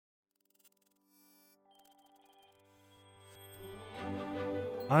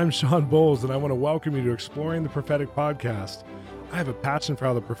I'm Shawn Bolz, and I want to welcome you to Exploring the Prophetic podcast. I have a passion for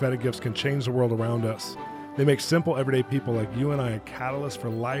how the prophetic gifts can change the world around us. They make simple, everyday people like you and I a catalyst for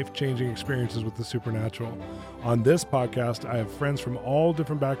life-changing experiences with the supernatural. On this podcast, I have friends from all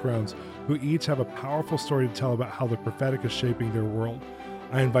different backgrounds who each have a powerful story to tell about how the prophetic is shaping their world.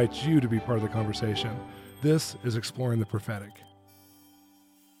 I invite you to be part of the conversation. This is Exploring the Prophetic.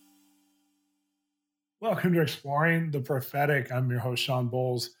 Welcome to Exploring the Prophetic. I'm your host, Shawn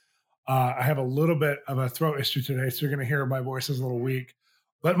Bolz. I have a little bit of a throat issue today, so you're going to hear my voice is a little weak.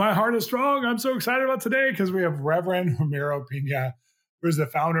 But my heart is strong. I'm so excited about today because we have Reverend Ramiro Peña, who is the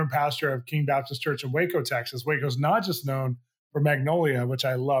founder and pastor of King Baptist Church in Waco, Texas. Waco is not just known for Magnolia, which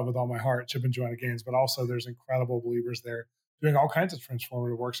I love with all my heart, Chip and Joanna Gaines, but also there's incredible believers there doing all kinds of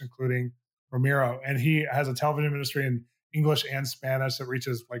transformative works, including Ramiro. And he has a television ministry in English and Spanish that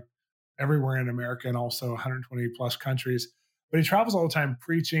reaches like everywhere in America and also 120 plus countries. But he travels all the time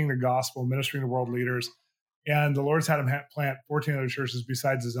preaching the gospel, ministering to world leaders. And the Lord's had him plant 14 other churches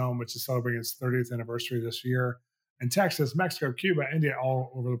besides his own, which is celebrating its 30th anniversary this year in Texas, Mexico, Cuba, India,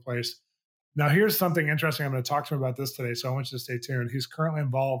 all over the place. Now, here's something interesting. I'm going to talk to him about this today, so I want you to stay tuned. He's currently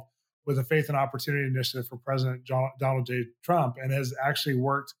involved with the Faith and Opportunity Initiative for President Donald J. Trump and has actually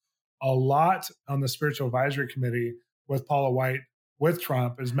worked a lot on the Spiritual Advisory Committee with Paula White, with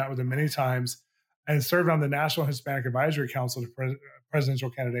Trump, has met with him many times, and served on the National Hispanic Advisory Council to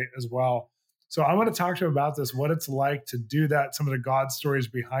presidential candidate as well. So I want to talk to him about this, what it's like to do that, some of the God stories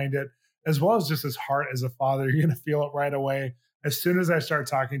behind it, as well as just his heart as a father. You're going to feel it right away as soon as I start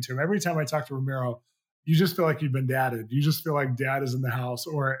talking to him. Every time I talk to Ramiro, you just feel like you've been dadded. You just feel like dad is in the house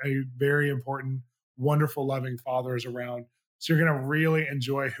or a very important, wonderful, loving father is around. So you're going to really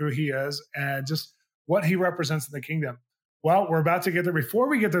enjoy who he is and just what he represents in the kingdom. Well, we're about to get there. Before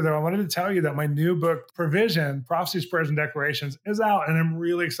we get there, though, I wanted to tell you that my new book, Provision, Prophecies, Prayers, and Declarations, is out, and I'm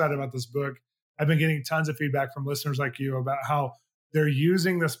really excited about this book. I've been getting tons of feedback from listeners like you about how they're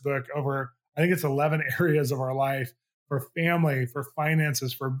using this book over, I think it's 11 areas of our life, for family, for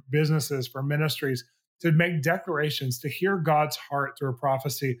finances, for businesses, for ministries, to make declarations, to hear God's heart through a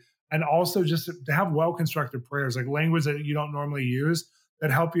prophecy, and also just to have well-constructed prayers, like language that you don't normally use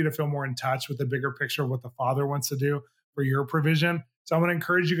that help you to feel more in touch with the bigger picture of what the Father wants to do for your provision. So I want to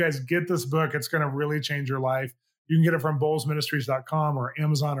encourage you guys, get this book. It's going to really change your life. You can get it from bolzministries.com or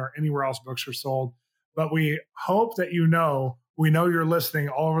Amazon or anywhere else books are sold. But we hope that we know you're listening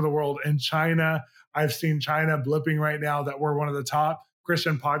all over the world. In China, I've seen China blipping right now that we're one of the top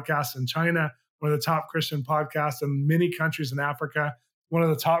Christian podcasts in China, one of the top Christian podcasts in many countries in Africa, one of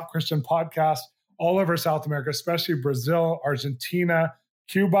the top Christian podcasts all over South America, especially Brazil, Argentina,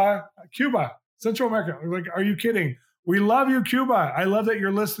 Cuba, Central America. Like, are you kidding? We love you, Cuba. I love that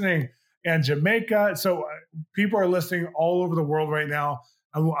you're listening. And Jamaica. So people are listening all over the world right now.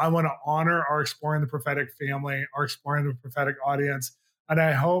 I want to honor our Exploring the Prophetic family, our Exploring the Prophetic audience. And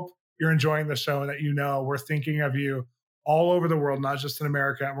I hope you're enjoying the show and that you know we're thinking of you all over the world, not just in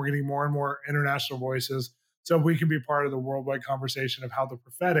America. And we're getting more and more international voices so we can be part of the worldwide conversation of how the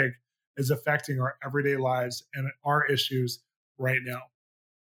prophetic is affecting our everyday lives and our issues right now.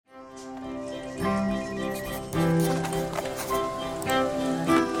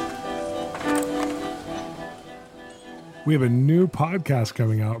 We have a new podcast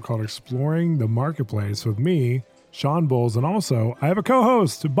coming out called Exploring the Marketplace with me, Shawn Bolz, and also I have a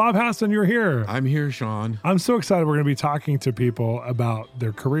co-host, Bob Haston. You're here. I'm here, Shawn. I'm so excited. We're going to be talking to people about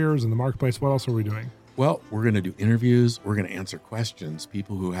their careers in the marketplace. What else are we doing? Well, we're going to do interviews. We're going to answer questions,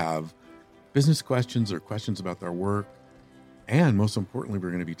 people who have business questions or questions about their work. And most importantly,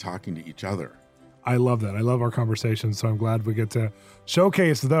 we're going to be talking to each other. I love that. I love our conversations. So I'm glad we get to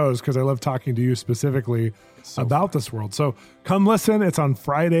showcase those because I love talking to you specifically about this world. So come listen. It's on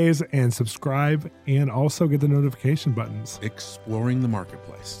Fridays, and subscribe and also get the notification buttons. Exploring the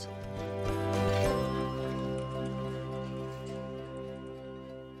Marketplace.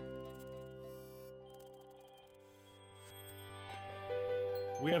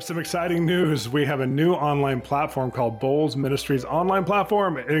 We have some exciting news. We have a new online platform called Bolz Ministries Online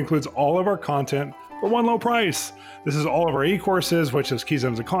Platform. It includes all of our content for one low price. This is all of our e-courses, which is Key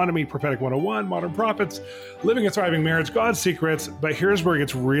Zones Economy, Prophetic 101, Modern Prophets, Living a Thriving Marriage, God's Secrets. But here's where it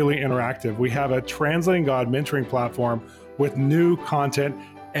gets really interactive. We have a Translating God mentoring platform with new content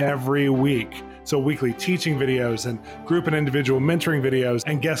every week. So weekly teaching videos and group and individual mentoring videos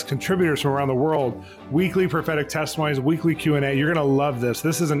and guest contributors from around the world, weekly prophetic testimonies, weekly Q&A. You're going to love this.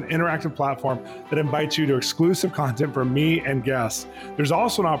 This is an interactive platform that invites you to exclusive content from me and guests. There's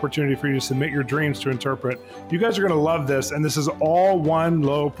also an opportunity for you to submit your dreams to interpret. You guys are going to love this. And this is all one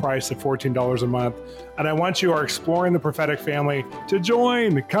low price of $14 a month. And I want you, our Exploring the Prophetic family, to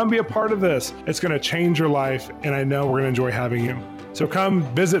join. Come be a part of this. It's going to change your life. And I know we're going to enjoy having you. So come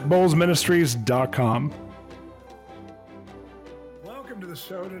visit bolzministries.com. Welcome to the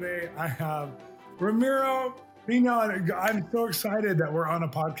show today. I have Ramiro Peña. I'm so excited that we're on a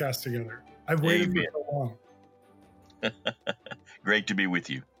podcast together. I've waited for so long. Great to be with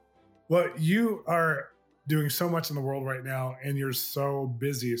you. Well, you are doing so much in the world right now, and you're so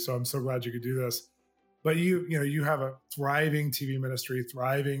busy. So I'm so glad you could do this. But you have a thriving TV ministry,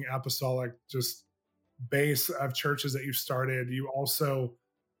 thriving apostolic just base of churches that you've started. You also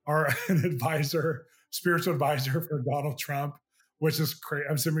are an advisor, spiritual advisor for Donald Trump, which is great.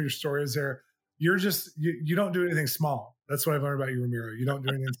 I'm seeing your stories there. You're just, you don't do anything small. That's what I've learned about you, Ramiro. You don't do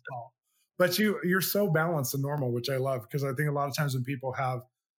anything small, but you're so balanced and normal, which I love, because I think a lot of times when people have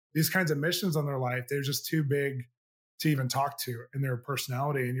these kinds of missions on their life, they're just too big to even talk to in their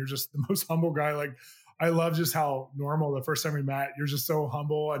personality. And you're just the most humble guy. Like, I love just how normal the first time we met, you're just so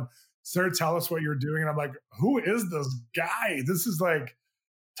humble and started to tell us what you're doing. And I'm like, who is this guy? This is like,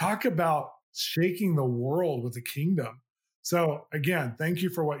 talk about shaking the world with the kingdom. So again, thank you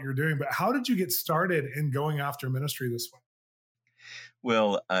for what you're doing. But how did you get started in going after ministry this way?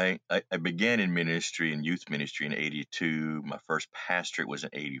 Well, I began in ministry and youth ministry in 82. My first pastorate was in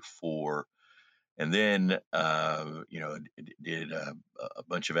 84. And then, did a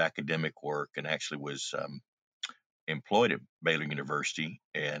bunch of academic work and actually was employed at Baylor University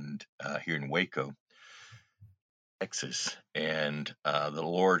and here in Waco, Texas. And the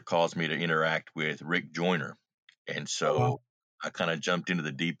Lord caused me to interact with Rick Joyner. And so I kind of jumped into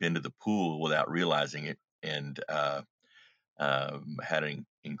the deep end of the pool without realizing it, and had an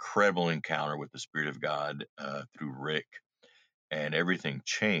incredible encounter with the Spirit of God through Rick, and everything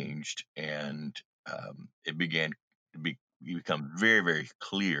changed. And it began to become very, very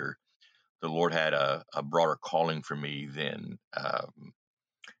clear the Lord had a broader calling for me then,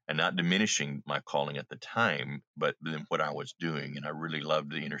 and not diminishing my calling at the time, but then what I was doing. And I really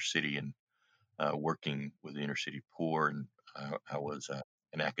loved the inner city and working with the inner city poor. And I was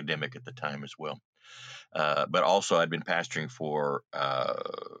an academic at the time as well. But also I'd been pastoring for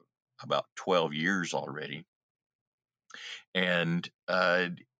about 12 years already. And,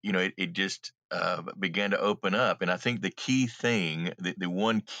 it just began to open up. And I think the key thing, the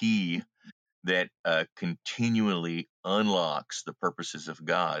one key that continually unlocks the purposes of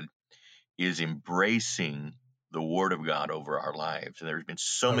God is embracing the Word of God over our lives. And there's been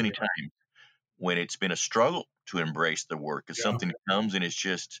so many times when it's been a struggle to embrace the Word, because something comes and it's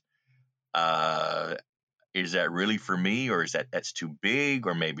just, is that really for me, or is that's too big,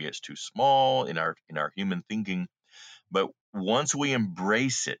 or maybe it's too small in our human thinking. But once we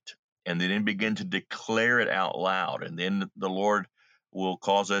embrace it and then begin to declare it out loud, and then the Lord will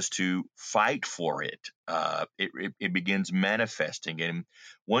cause us to fight for it, it begins manifesting. And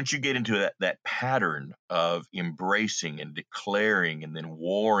once you get into that pattern of embracing and declaring and then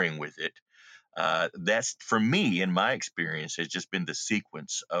warring with it, that's, for me, in my experience, has just been the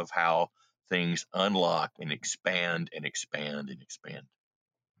sequence of how things unlock and expand and expand and expand.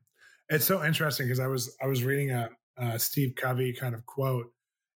 It's so interesting, because I was reading a Steve Covey kind of quote,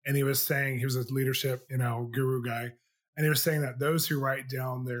 and he was saying, he was a leadership, guru guy. And he was saying that those who write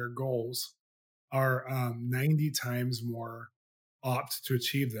down their goals are 90 times more apt to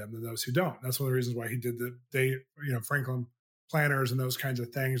achieve them than those who don't. That's one of the reasons why he did Franklin planners and those kinds of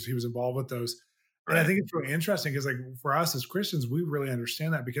things. He was involved with those. Right. And I think it's really interesting, because like for us as Christians, we really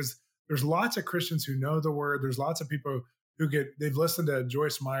understand that, because there's lots of Christians who know the Word. There's lots of people who they've listened to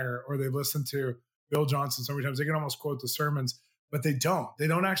Joyce Meyer, or they've listened to Bill Johnson so many times. They can almost quote the sermons, but they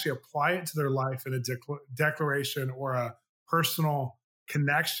don't actually apply it to their life in a declaration or a personal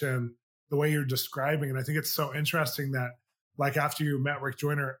connection the way you're describing. And I think it's so interesting that, like, after you met Rick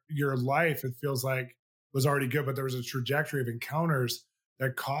Joyner, your life, it feels like, was already good, but there was a trajectory of encounters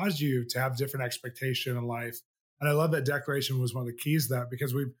that caused you to have different expectation in life. And I love that declaration was one of the keys to that,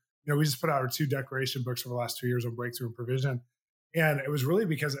 because we just put out our 2 declaration books over the last 2 years on breakthrough and provision. And it was really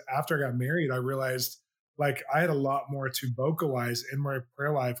because after I got married, I realized, like, I had a lot more to vocalize in my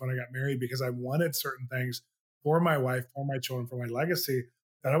prayer life when I got married, because I wanted certain things for my wife, for my children, for my legacy,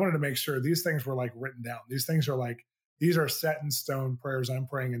 that I wanted to make sure these things were like written down. These things are like, these are set in stone prayers I'm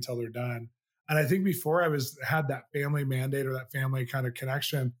praying until they're done. And I think before I had that family mandate or that family kind of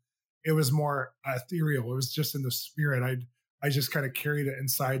connection, it was more ethereal. It was just in the spirit. I just kind of carried it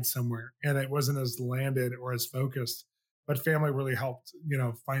inside somewhere, and it wasn't as landed or as focused. But family really helped,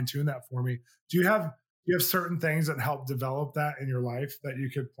 fine tune that for me. Do you have certain things that help develop that in your life that you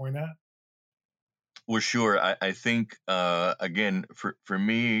could point at? Well, sure. I think, again, for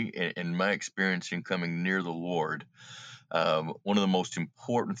me, in my experience in coming near the Lord, one of the most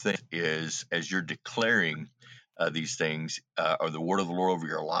important things is as you're declaring these things, or the word of the Lord over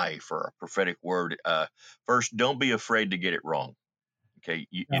your life, or a prophetic word, first, don't be afraid to get it wrong. Okay.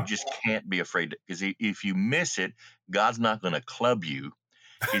 You Yeah. just can't be afraid, because if you miss it, God's not going to club you.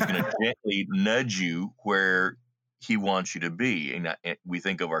 He's going to gently nudge you where he wants you to be. And we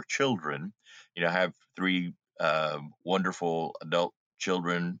think of our children. I have three wonderful adult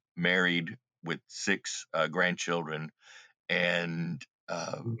children, married with six grandchildren, and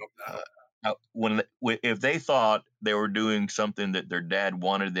Love that. if they thought they were doing something that their dad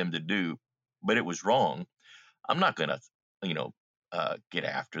wanted them to do, but it was wrong, I'm not going to, get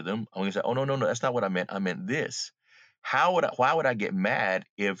after them. I'm going to say, oh, no, no, no, that's not what I meant. I meant this. Why would I get mad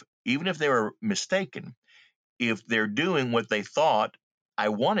if, even if they were mistaken, if they're doing what they thought I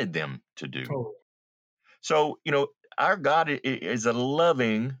wanted them to do? Totally. So, our God is a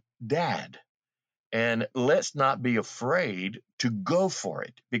loving dad. And let's not be afraid to go for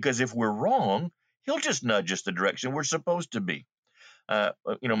it, because if we're wrong, he'll just nudge us the direction we're supposed to be. My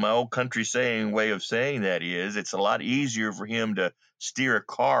old country way of saying that is, it's a lot easier for him to steer a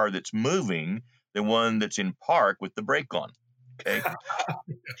car that's moving than one that's in park with the brake on. Okay.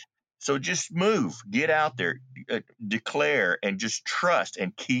 So just move, get out there, declare, and just trust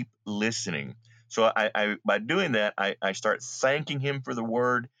and keep listening. So by doing that, I start thanking him for the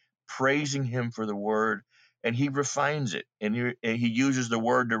word, praising him for the word, and he refines it. And he uses the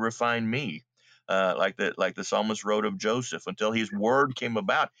word to refine me. Like the psalmist wrote of Joseph, until his word came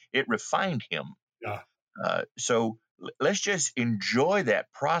about, it refined him. Yeah. So let's just enjoy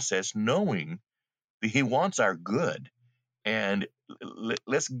that process, knowing that he wants our good. And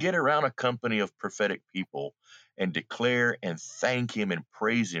let's get around a company of prophetic people and declare and thank him and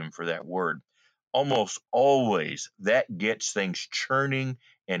praise him for that word. Almost always that gets things churning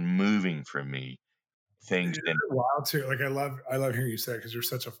and moving for me. Things Isn't then. it wild too? Like I love hearing you say it, because you're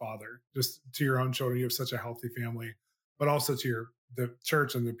such a father. Just to your own children, you have such a healthy family, but also to the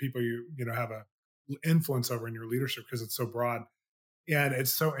church and the people you have a influence over in your leadership, because it's so broad. And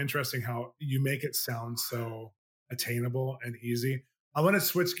it's so interesting how you make it sound so attainable and easy. I want to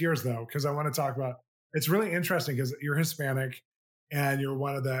switch gears though, because I want to talk about, it's really interesting because you're Hispanic and you're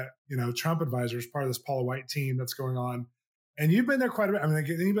one of the, Trump advisors, part of this Paula White team that's going on. And you've been there quite a bit. I mean, like,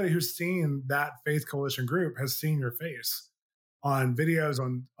 anybody who's seen that Faith Coalition group has seen your face on videos,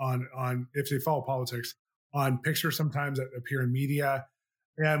 on if they follow politics, on pictures sometimes that appear in media.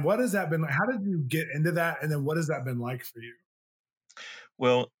 And what has that been like? How did you get into that? And then what has that been like for you?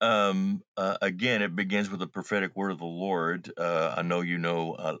 Well, again, it begins with the prophetic word of the Lord. I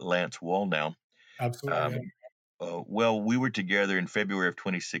know Lance Wall now. Absolutely. Um, Yeah. well, we were together in February of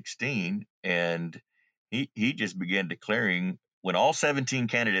 2016, and he just began declaring, when all 17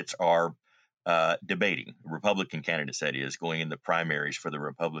 candidates are debating, Republican candidates, that is, going in the primaries for the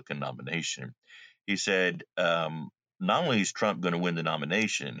Republican nomination. He said, not only is Trump going to win the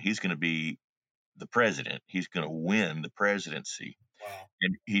nomination, he's going to be the president. He's going to win the presidency. Wow.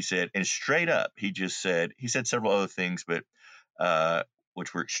 And he said, and straight up, he said several other things, but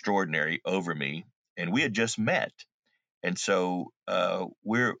which were extraordinary over me. And we had just met. And so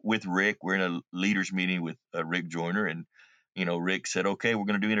we're with Rick. We're in a leaders meeting with Rick Joyner. And, Rick said, okay, we're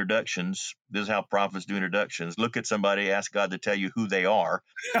going to do introductions. This is how prophets do introductions. Look at somebody, ask God to tell you who they are,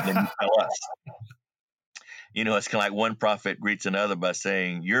 and then you tell us. It's kind of like one prophet greets another by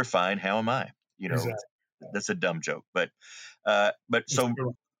saying, you're fine. How am I? Exactly. That's a dumb joke. But It's so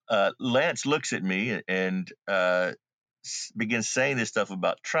true. Lance looks at me and begins saying this stuff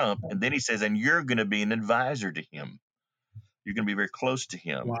about Trump. And then he says, and you're going to be an advisor to him. You're going to be very close to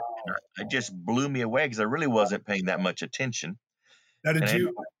him. Wow. It just blew me away, because I really wasn't paying that much attention. Now, And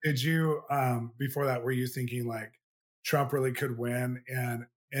did you before that, were you thinking like Trump really could win? And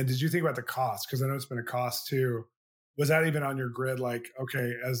did you think about the cost? Because I know it's been a cost too. Was that even on your grid? Like,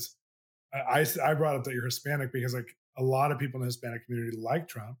 okay, as I brought up that you're Hispanic because like a lot of people in the Hispanic community like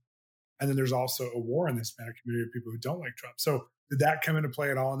Trump. And then there's also a war in the Hispanic community of people who don't like Trump. So did that come into play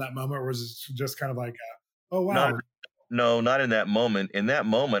at all in that moment? Or was it just kind of like, oh, not, wow. no, not in that moment. In that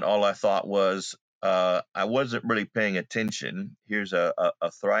moment, all I thought was, I wasn't really paying attention. Here's a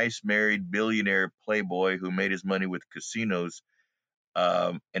thrice married billionaire playboy who made his money with casinos.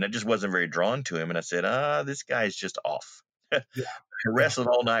 And I just wasn't very drawn to him. And I said, this guy's just off. Yeah. I wrestled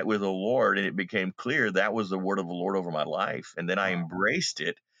all night with the Lord, and it became clear that was the word of the Lord over my life. And then I Wow. embraced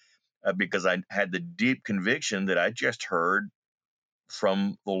it because I had the deep conviction that I just heard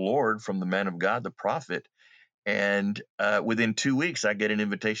from the Lord, from the man of God, the prophet. And within 2 weeks, I get an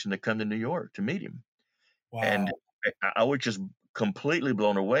invitation to come to New York to meet him. And Wow. I was just completely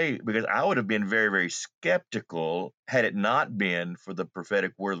blown away because I would have been very, very skeptical had it not been for the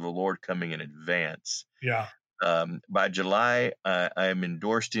prophetic word of the Lord coming in advance. Yeah. By July, I'm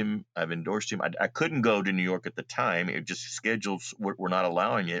endorsed him. I've endorsed him. I couldn't go to New York at the time. It just schedules were not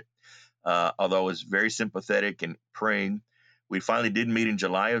allowing it. Although I was very sympathetic and praying, we finally did meet in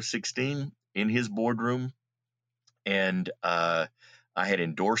July of 16 in his boardroom, and I had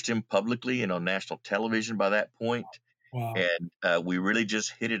endorsed him publicly and on national television by that point. Wow. And we really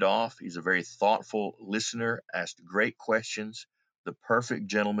just hit it off. He's a very thoughtful listener, asked great questions, the perfect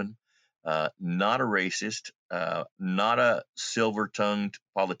gentleman, not a racist, not a silver tongued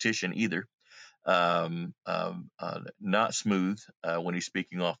politician either, not smooth when he's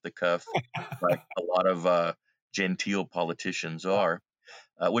speaking off the cuff, like a lot of genteel politicians are,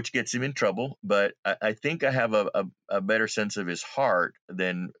 which gets him in trouble. But I think I have a better sense of his heart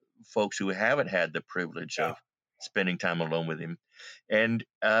than folks who haven't had the privilege Yeah. of spending time alone with him. And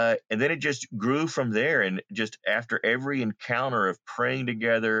then it just grew from there. And just after every encounter of praying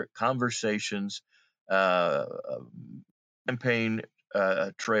together, conversations, uh, campaign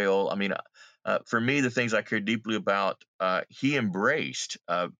trail. I mean, for me, the things I care deeply about, he embraced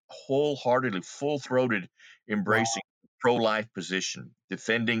wholeheartedly, full throated, Wow. embracing pro-life position,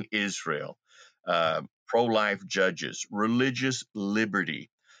 defending Israel, pro-life judges, religious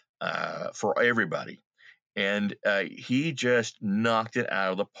liberty for everybody. And he just knocked it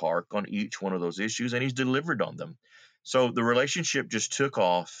out of the park on each one of those issues, and he's delivered on them. So the relationship just took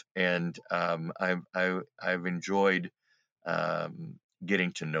off, and I've enjoyed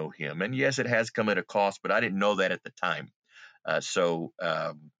getting to know him. And yes, it has come at a cost, but I didn't know that at the time. I don't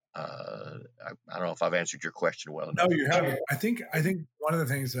know if I've answered your question well No, enough. you haven't. I think one of the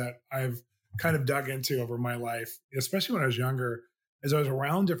things that I've kind of dug into over my life, especially when I was younger, is I was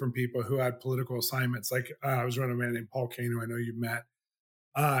around different people who had political assignments. Like I was around a man named Paul Kane, who I know you met,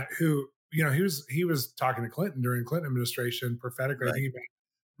 who he was talking to Clinton during Clinton administration prophetically. I Right, think he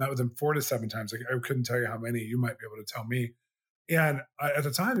met with him 4 to 7 times. Like I couldn't tell you how many. You might be able to tell me. And at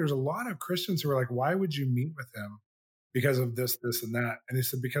the time, there was a lot of Christians who were like, "Why would you meet with him because of this, this, and that?" And he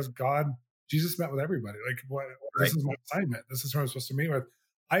said, "Because Jesus met with everybody. Like, what? This right, is my assignment. This is who I'm supposed to meet with."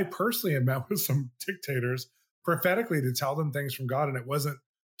 I personally have met with some dictators prophetically to tell them things from God, and it wasn't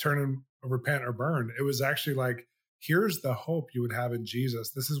turn and repent or burn. It was actually like, "Here's the hope you would have in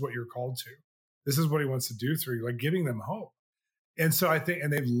Jesus. This is what you're called to. This is what He wants to do through you." Like giving them hope. And so I think,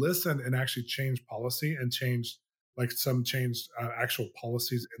 and they've listened and actually changed policy and changed, like some changed actual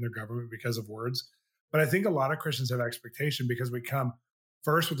policies in their government because of words. But I think a lot of Christians have expectation because we come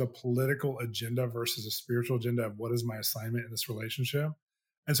first with a political agenda versus a spiritual agenda of what is my assignment in this relationship.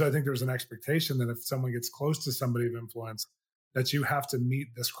 And so I think there's an expectation that if someone gets close to somebody of influence, that you have to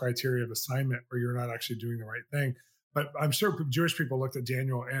meet this criteria of assignment or you're not actually doing the right thing. But I'm sure Jewish people looked at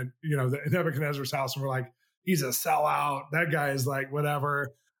Daniel and, the Nebuchadnezzar's house and were like, he's a sellout. That guy is like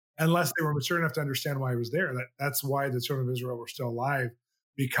whatever. Unless they were mature enough to understand why he was there. That's why the children of Israel were still alive,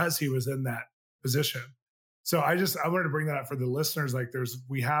 because he was in that position. So I wanted to bring that up for the listeners. Like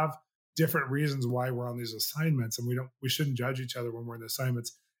we have different reasons why we're on these assignments, and we shouldn't judge each other when we're in the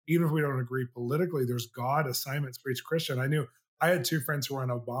assignments. Even if we don't agree politically, there's God assignments for each Christian. I had two friends who were in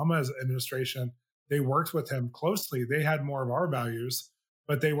Obama's administration. They worked with him closely. They had more of our values,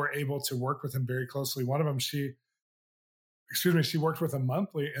 but they were able to work with him very closely. One of them, she worked with him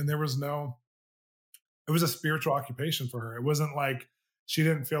monthly, and it was a spiritual occupation for her. It wasn't like she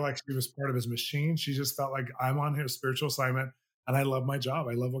didn't feel like she was part of his machine. She just felt like I'm on his spiritual assignment and I love my job.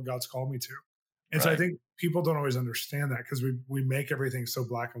 I love what God's called me to. And so I right. think people don't always understand that because we make everything so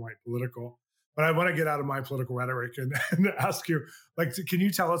black and white political. But I want to get out of my political rhetoric and ask you, like, can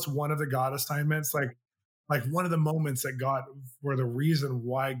you tell us one of the God assignments, like one of the moments that God were the reason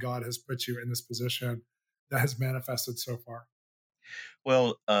why God has put you in this position that has manifested so far?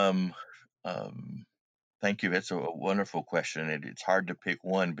 Well, um, thank you. That's a wonderful question. It's hard to pick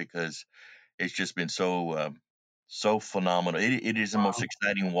one because it's just been so phenomenal. It is the most Wow.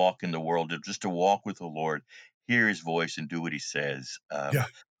 exciting walk in the world, just to walk with the Lord, hear His voice, and do what He says. Yeah.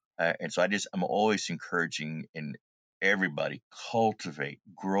 And so I'm always encouraging in everybody cultivate,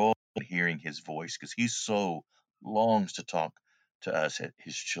 grow in hearing His voice because He so longs to talk to us,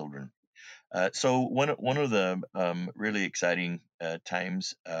 His children. So one of the really exciting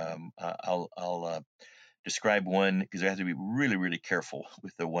times, I'll describe one because I have to be really, really careful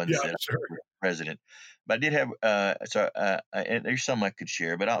with the ones Yeah, that sure. are president. But I did have and there's some I could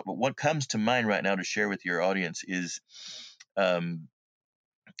share, but what comes to mind right now to share with your audience is um,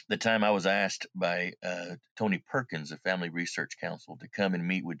 the time I was asked by Tony Perkins of Family Research Council to come and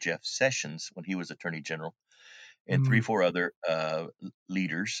meet with Jeff Sessions when he was Attorney General and Mm, 4 other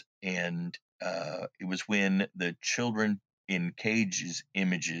leaders, and it was when the children in cages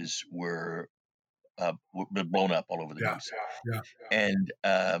images were blown up all over the yeah, news. yeah, And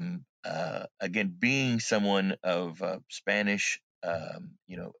again, being someone of Spanish,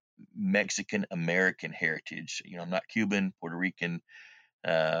 Mexican American heritage, I'm not Cuban, Puerto Rican.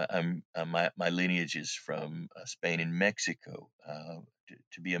 My lineage is from Spain and Mexico.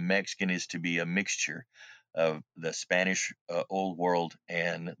 To be a Mexican is to be a mixture of the Spanish Old World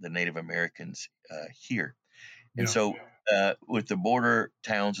and the Native Americans here. And yeah. so, with the border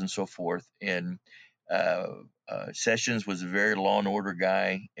towns and so forth, and uh, Sessions was a very law and order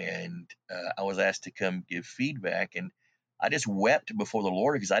guy, and I was asked to come give feedback, and I just wept before the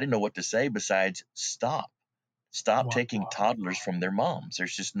Lord because I didn't know what to say besides stop Wow. taking toddlers from their moms.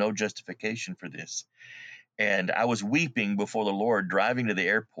 There's just no justification for this. And I was weeping before the Lord driving to the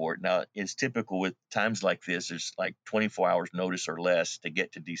airport. Now, it's typical with times like this, there's like 24 hours notice or less to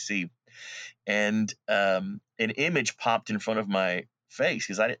get to DC. And an image popped in front of my face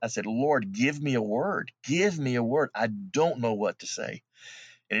because I said, Lord, give me a word. Give me a word. I don't know what to say.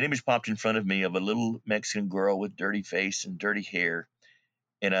 And an image popped in front of me of a little Mexican girl with dirty face and dirty hair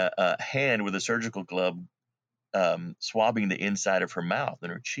and a hand with a surgical glove swabbing the inside of her mouth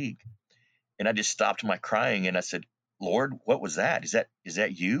and her cheek. And I just stopped my crying and I said, Lord, what was that? Is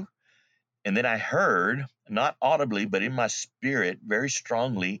that you? And then I heard, not audibly, but in my spirit, very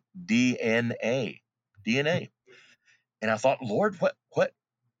strongly, DNA. DNA. And I thought, Lord,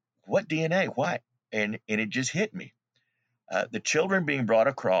 what DNA? Why? And it just hit me. The children being brought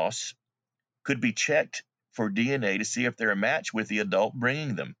across could be checked for DNA to see if they're a match with the adult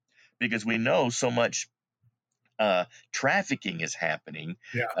bringing them, because we know so much trafficking is happening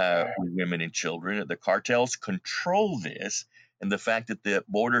Yeah. with women and children. The cartels control this, and the fact that the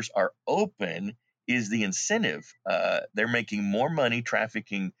borders are open is the incentive. They're making more money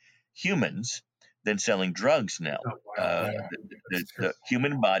trafficking humans than selling drugs now. Oh, wow. Uh, Yeah. the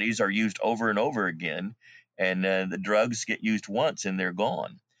human bodies are used over and over again, and the drugs get used once and they're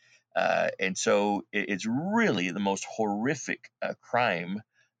gone. And so it's really the most horrific crime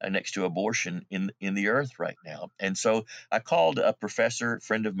next to abortion in the earth right now. And so I called a professor,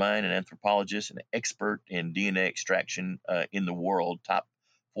 friend of mine, an anthropologist, an expert in DNA extraction in the world, top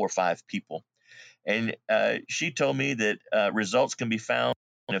 4 or 5 people. And she told me that results can be found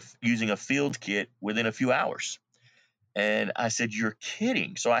using a field kit within a few hours. And I said, You're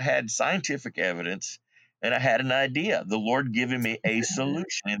kidding. So I had scientific evidence and I had an idea, the Lord giving me a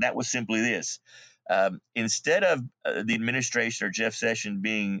solution. And that was simply this. Instead of the administration or Jeff Sessions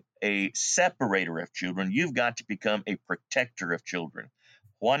being a separator of children, you've got to become a protector of children.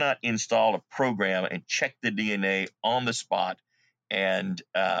 Why not install a program and check the DNA on the spot and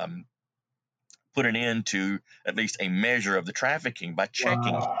put an end to at least a measure of the trafficking by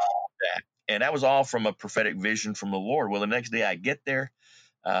checking Wow. that? And that was all from a prophetic vision from the Lord. Well, the next day I get there.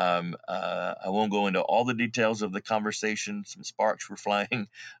 I won't go into all the details of the conversation. Some sparks were flying,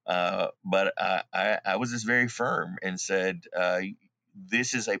 but I was just very firm and said,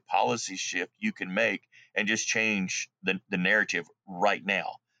 "This is a policy shift you can make and just change the narrative right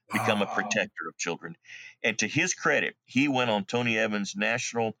now. Become a Wow. protector of children." And to his credit, he went on Tony Evans'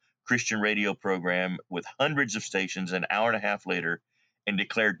 national Christian radio program with hundreds of stations an hour and a half later and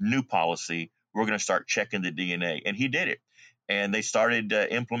declared new policy. We're going to start checking the DNA. And he did it. And they started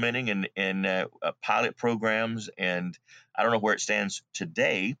implementing and pilot programs. And I don't know where it stands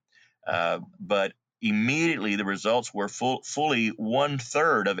today, but immediately the results were fully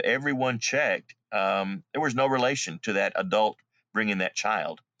 1/3 of everyone checked. There was no relation to that adult bringing that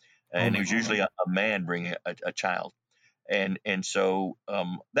child. Oh And it my was God. usually a man bringing a child. And so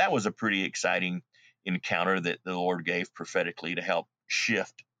that was a pretty exciting encounter that the Lord gave prophetically to help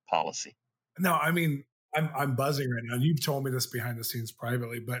shift policy. No, I mean, I'm buzzing right now. You've told me this behind the scenes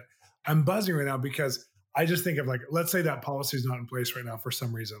privately, but I'm buzzing right now because I just think of, like, let's say that policy is not in place right now for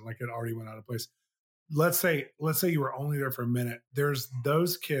some reason, like it already went out of place. Let's say you were only there for a minute. There's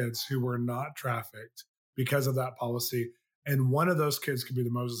those kids who were not trafficked because of that policy, and one of those kids could be the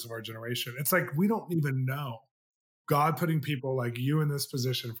Moses of our generation. It's like we don't even know God putting people like you in this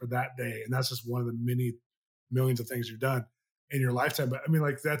position for that day, and that's just one of the many millions of things you've done in your lifetime. But I mean,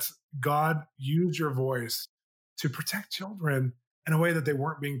 like, that's God used your voice to protect children in a way that they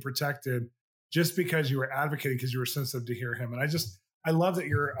weren't being protected just because you were advocating, because you were sensitive to hear him. And I love that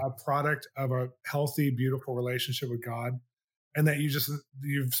you're a product of a healthy, beautiful relationship with God, and that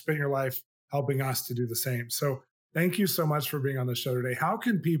you've spent your life helping us to do the same. So thank you so much for being on the show today. How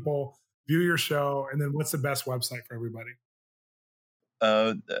can people view your show? And then what's the best website for everybody?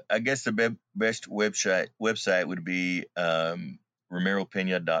 I guess the best website would be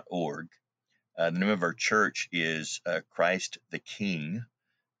ramiropena.org. The name of our church is Christ the King.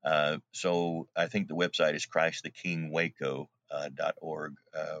 So I think the website is christthekingwaco.org.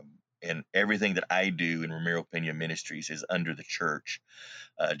 And everything that I do in Ramiro Peña Ministries is under the church,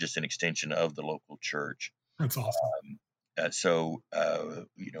 just an extension of the local church. That's awesome.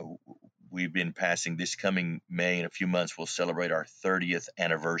 We've been passing this coming May. In a few months, we'll celebrate our 30th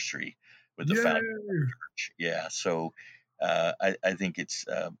anniversary with the founding of the church. Yeah. So I think it's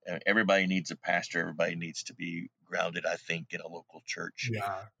everybody needs a pastor. Everybody needs to be grounded, I think, in a local church.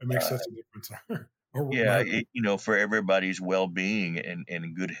 Yeah, it makes such a difference. For everybody's well-being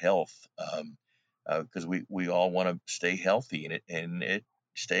and good health, because we all want to stay healthy, and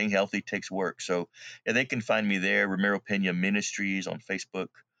staying healthy takes work. So they can find me there. Ramiro Peña Ministries on Facebook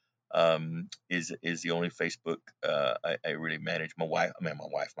is the only Facebook I really manage. My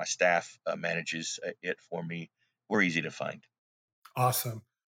staff manages it for me. We're easy to find. Awesome.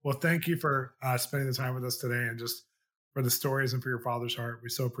 Well, thank you for spending the time with us today, and just for the stories and for your father's heart. We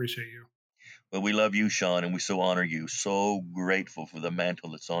so appreciate you. Well, we love you, Shawn, and we so honor you. So grateful for the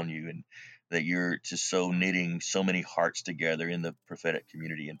mantle that's on you, and that you're just so knitting so many hearts together in the prophetic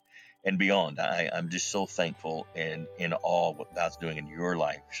community and beyond. I'm just so thankful and in awe of what God's doing in your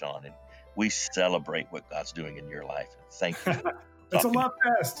life, Shawn, and we celebrate what God's doing in your life. Thank you. It's a love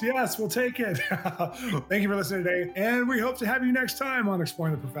fest. Yes, we'll take it. Thank you for listening today, and we hope to have you next time on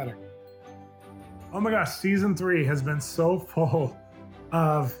Exploring the Prophetic. Oh my gosh, season 3 has been so full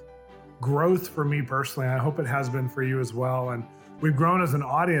of growth for me personally. I hope it has been for you as well. And we've grown as an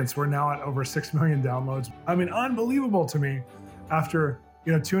audience. We're now at over 6 million downloads. I mean, unbelievable to me after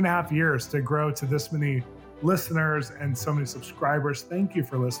 2.5 years to grow to this many listeners and so many subscribers. Thank you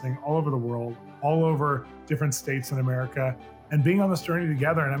for listening all over the world, all over different states in America, and being on this journey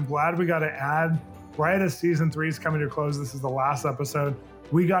together. And I'm glad we got to add, right as season 3 is coming to a close, this is the last episode,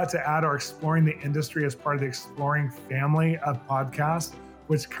 we got to add our Exploring the Industry as part of the Exploring family of podcasts,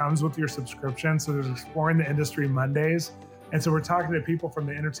 which comes with your subscription. So there's Exploring the Industry Mondays. And so we're talking to people from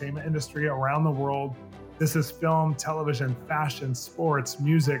the entertainment industry around the world. This is film, television, fashion, sports,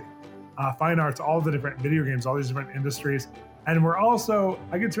 music, fine arts, all the different video games, all these different industries. And we're also,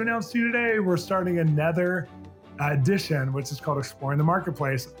 I get to announce to you today, we're starting another edition, which is called Exploring the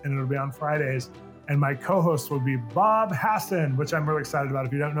Marketplace, and it'll be on Fridays. And my co-host will be Bob Hassan, which I'm really excited about.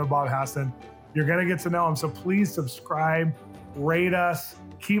 If you don't know Bob Hassan, you're going to get to know him. So please subscribe, rate us,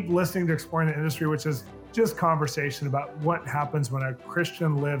 keep listening to Exploring the Industry, which is just conversation about what happens when a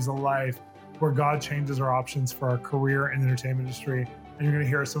Christian lives a life where God changes our options for our career in the entertainment industry. And you're going to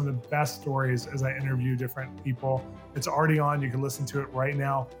hear some of the best stories as I interview different people. It's already on. You can listen to it right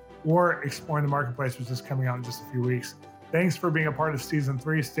now, or Exploring the Marketplace, which is coming out in just a few weeks. Thanks for being a part of season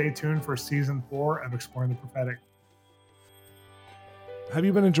 3. Stay tuned for season 4 of Exploring the Prophetic. Have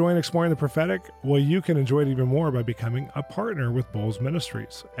you been enjoying Exploring the Prophetic? Well, you can enjoy it even more by becoming a partner with Bolz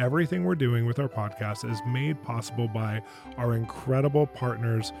Ministries. Everything we're doing with our podcast is made possible by our incredible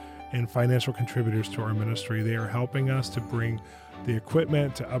partners and financial contributors to our ministry. They are helping us to bring the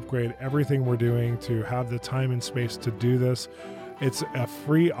equipment, to upgrade everything we're doing, to have the time and space to do this. It's a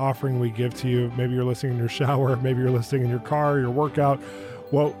free offering we give to you. Maybe you're listening in your shower, maybe you're listening in your car, your workout.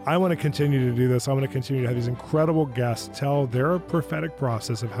 Well, I want to continue to do this. I want to continue to have these incredible guests tell their prophetic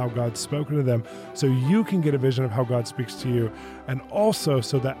process of how God's spoken to them, so you can get a vision of how God speaks to you, and also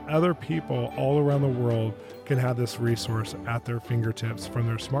so that other people all around the world can have this resource at their fingertips from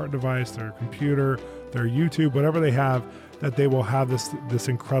their smart device, their computer, their YouTube, whatever they have, that they will have this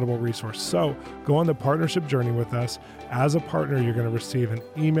incredible resource. So go on the partnership journey with us. As a partner, you're going to receive an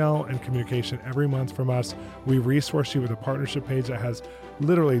email and communication every month from us. We resource you with a partnership page that has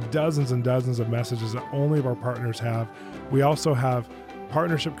literally dozens and dozens of messages that only of our partners have. We also have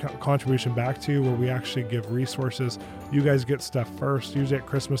partnership contribution back to you, where we actually give resources. You guys get stuff first. Usually at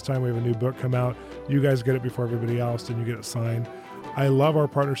Christmas time, we have a new book come out. You guys get it before everybody else, and you get it signed. I love our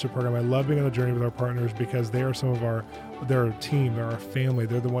partnership program. I love being on the journey with our partners, because they are they're a team, they're our family.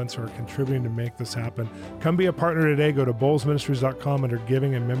 They're the ones who are contributing to make this happen. Come be a partner today. Go to bolzministries.com under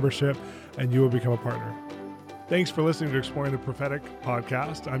giving and membership, and you will become a partner. Thanks for listening to Exploring the Prophetic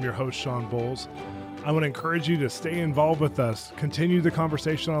podcast. I'm your host, Shawn Bolz. I want to encourage you to stay involved with us. Continue the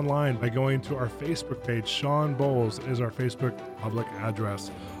conversation online by going to our Facebook page. Shawn Bolz is our Facebook public address.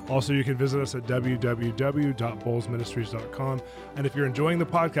 Also, you can visit us at www.bolzministries.com. And if you're enjoying the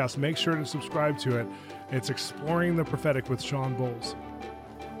podcast, make sure to subscribe to it. It's Exploring the Prophetic with Shawn Bolz.